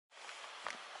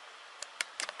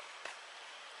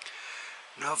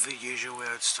Not the usual way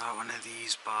I'd start one of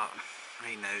these, but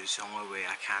right now it's the only way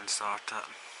I can start it.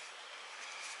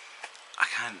 I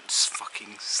can't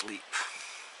fucking sleep.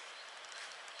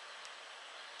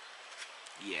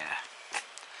 Yeah.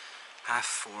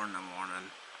 4:30 in the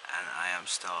morning and I am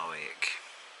still awake.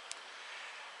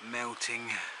 Melting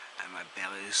and my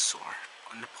belly is sore.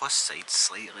 On the plus side,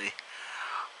 slightly,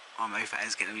 my mouth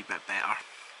is getting a wee bit better.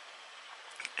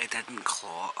 It didn't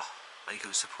clot like it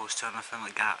was supposed to or anything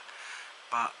like that.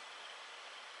 But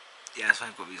yeah, that's why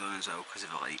I've got these on as well, because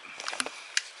of the light.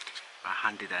 A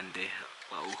handy dandy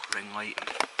little ring light.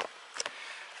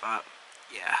 But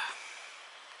yeah,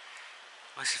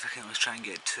 let's see if I can at least try and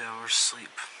get 2 hours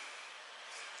sleep.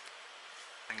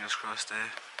 Fingers crossed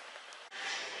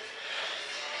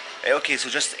Okay, so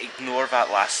just ignore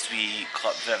that last wee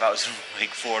clip that was from like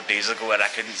 4 days ago where I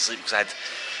couldn't sleep because I had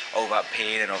all that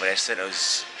pain and all the rest of it. It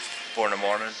was 4 in the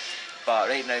morning. But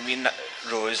right now, me and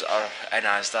Rose are in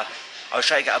Asda. I was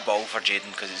trying to get a ball for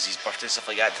Jaden because it's his birthday and stuff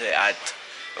like that to add,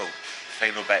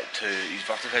 final bit to his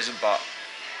birthday present, but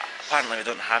apparently we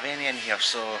don't have any in here,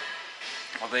 so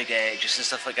I'm going to get juice and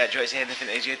stuff like that. Do you want to say anything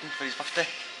to Jaden for his birthday?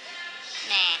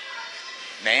 Nah.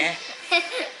 Nah?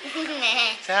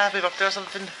 Nah. Say happy birthday or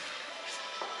something.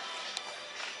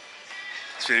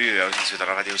 It's been really well since we've done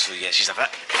a video, so yeah, she's a bit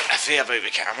iffy about the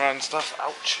camera and stuff.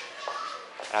 Ouch.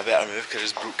 I better move because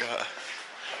it's broke it.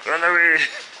 Run away!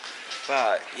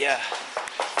 But yeah,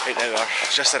 right now we're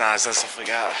just in Asda and stuff like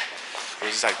that. We're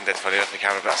just acting dead funny with the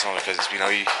camera, but that's only because it's been a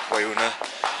wee while now.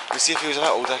 We'll see if he was a bit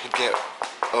older I could get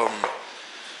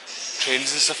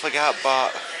trains and stuff like that,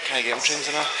 but can't get him trains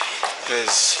enough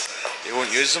because he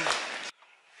won't use them.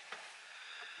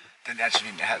 Didn't actually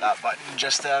mean to hit that button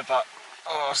just there, but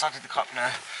I started the cup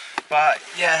now. But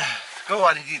yeah, got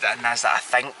what I needed in Asda I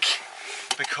think,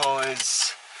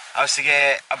 because I was to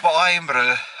get a bottle of Iron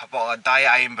Brew, a bottle of Diet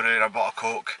Iron Brew and a bottle of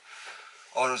Coke.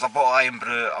 Or it was a bottle of Iron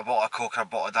Brew, a bottle of Coke and a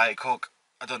bottle of Diet Coke.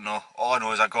 I don't know. All I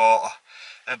know is I got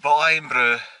a bottle of Iron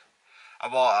Brew, a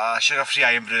bottle of sugar-free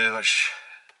Iron Brew, which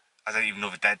I didn't even know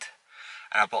they did,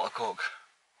 and a bottle of Coke.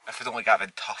 If we don't like that,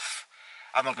 then tough.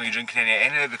 I'm not going to be drinking any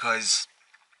anyway because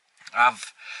I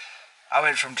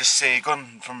went from just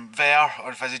going from there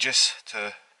on fizzy juice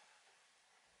to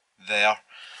there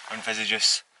on fizzy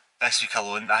juice this week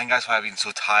alone. I think that's why I've been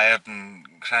so tired and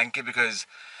cranky, because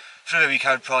through the week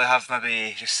I would probably have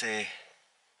maybe just say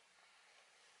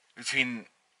between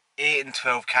 8 and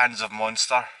 12 cans of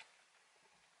Monster,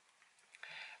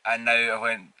 and now I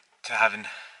went to having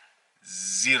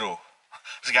 0.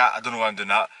 I don't know why I'm doing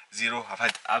that. 0. I've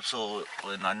had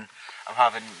absolutely none. I'm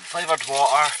having flavoured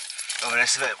water, all the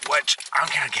rest of it, which I'm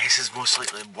kind of guess is most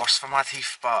likely worse for my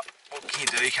teeth, but what can you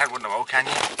do? You can't win them all, can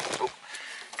you? Oh,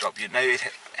 drop you now.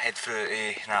 Head through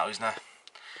to Natalie's now.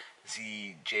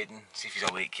 See Jaden, see if he's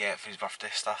awake yet for his birthday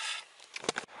stuff.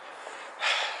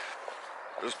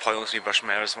 It was pointless me brushing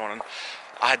my hair this morning.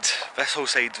 This whole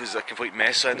side was a complete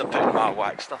mess, so I ended up putting my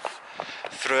wax stuff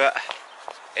through it,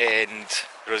 and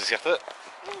Rosie's got it.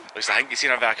 At least I think you've seen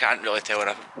her, but I can't really tell when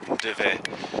I do the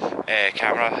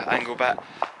camera angle bit.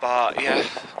 But yeah,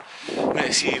 I'm going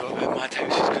to see what my mad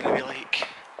house is going to be like.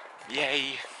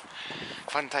 Yay!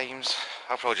 Fun times.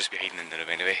 I'll probably just be hiding in the room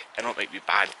anyway. It don't might be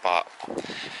bad, but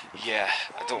yeah,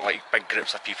 I don't like big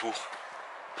groups of people.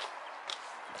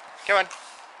 Come on.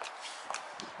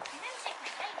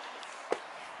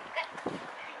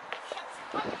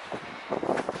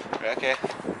 Right, okay.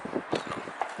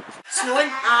 Snowing.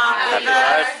 Happy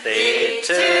birthday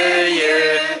to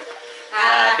you.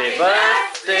 Happy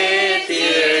birthday,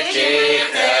 dear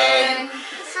Jaden.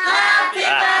 Happy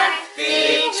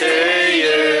birthday to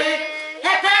you.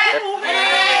 Hip hip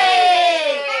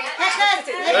hooray! Hip hip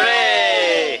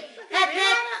Hooray! hip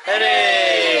hip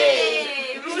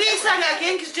Hooray! Will we sing it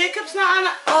again because Jacob's not on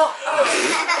it? Oh.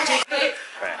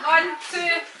 Right. 1, 2,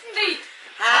 3.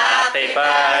 Happy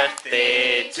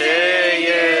birthday to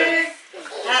you.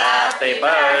 Happy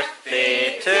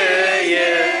birthday to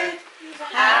you.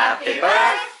 Happy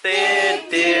birthday,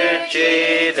 dear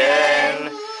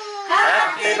Jaden.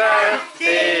 Happy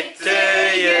birthday to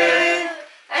you.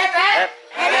 Hip hip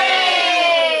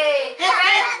hooray! Hip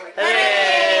hip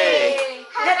Hooray!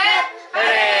 hip hip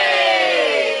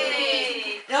Hooray!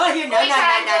 No, you no. I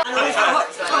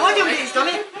want you to do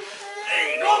dummy.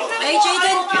 Hey,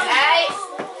 Jaden. Right.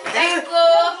 Let's go.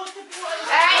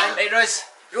 Right. Hey Rose,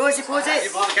 Rosie, pose it. you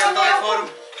blow the candle out for him.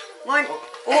 One.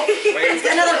 Oh, he's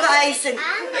got another bit of icing.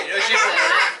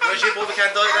 Rose, you blow the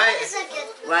candle out, right?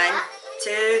 1,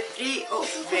 2, 3. Oh,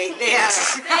 right there.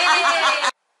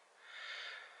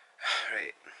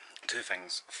 Right, 2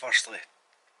 things. Firstly,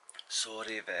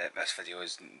 sorry that this video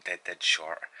is dead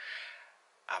short.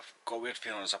 I've got a weird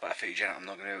feeling there's a bit of footage in it I'm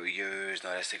not going to be able to use,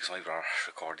 no, this takes my brother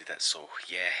recorded it, so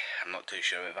yeah, I'm not too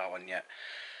sure about that one yet.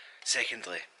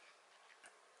 Secondly,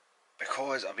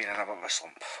 because I've been in a bit of a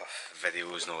slump with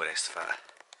videos and all the rest of it,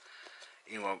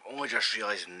 you know, I'm only just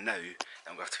realising now that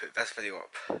I'm going to have to put this video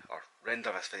up, or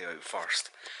render this video out first,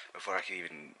 before I can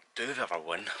even do the other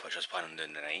one, which I was planning on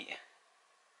doing tonight.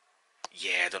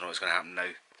 Yeah, I don't know what's going to happen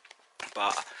now.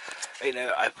 But right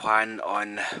now I plan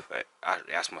on, I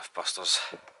asked my busters,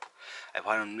 I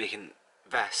plan on making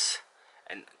this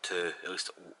into at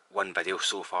least one video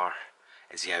so far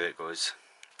and see how it goes.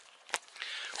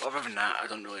 But other than that, I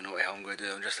don't really know what the hell I'm going to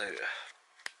do. I'm just out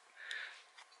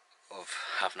of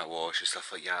having a wash and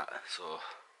stuff like that, so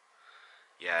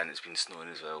yeah, and it's been snowing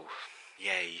as well,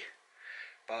 yay.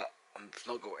 But I've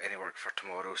not got any work for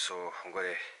tomorrow, so I'm going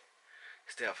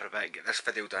to stay up for a bit, get this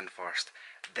video done first,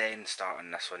 then start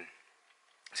on this one,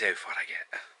 see how far I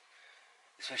get.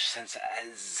 Especially since it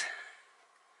is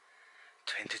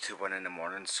 20 to 1 in the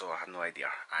morning, so I have no idea.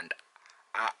 And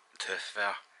at tooth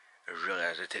there, it really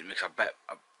irritated me because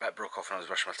a bit broke off when I was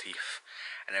brushing my teeth,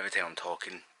 and every time I'm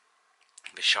talking,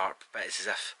 the sharp bit is as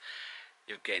if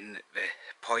you're getting the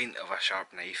point of a sharp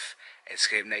knife and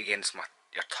scraping it against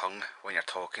your tongue when you're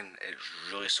talking.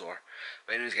 It's really sore.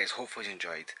 But anyways guys, hopefully you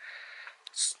enjoyed.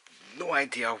 No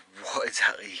idea what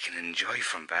exactly you can enjoy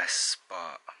from this,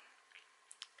 but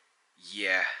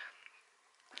yeah,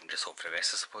 just hope for the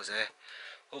best I suppose.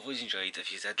 Hopefully you enjoyed.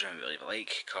 If you did, remember to leave a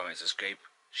like, comment, subscribe,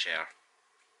 share.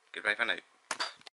 Goodbye for now.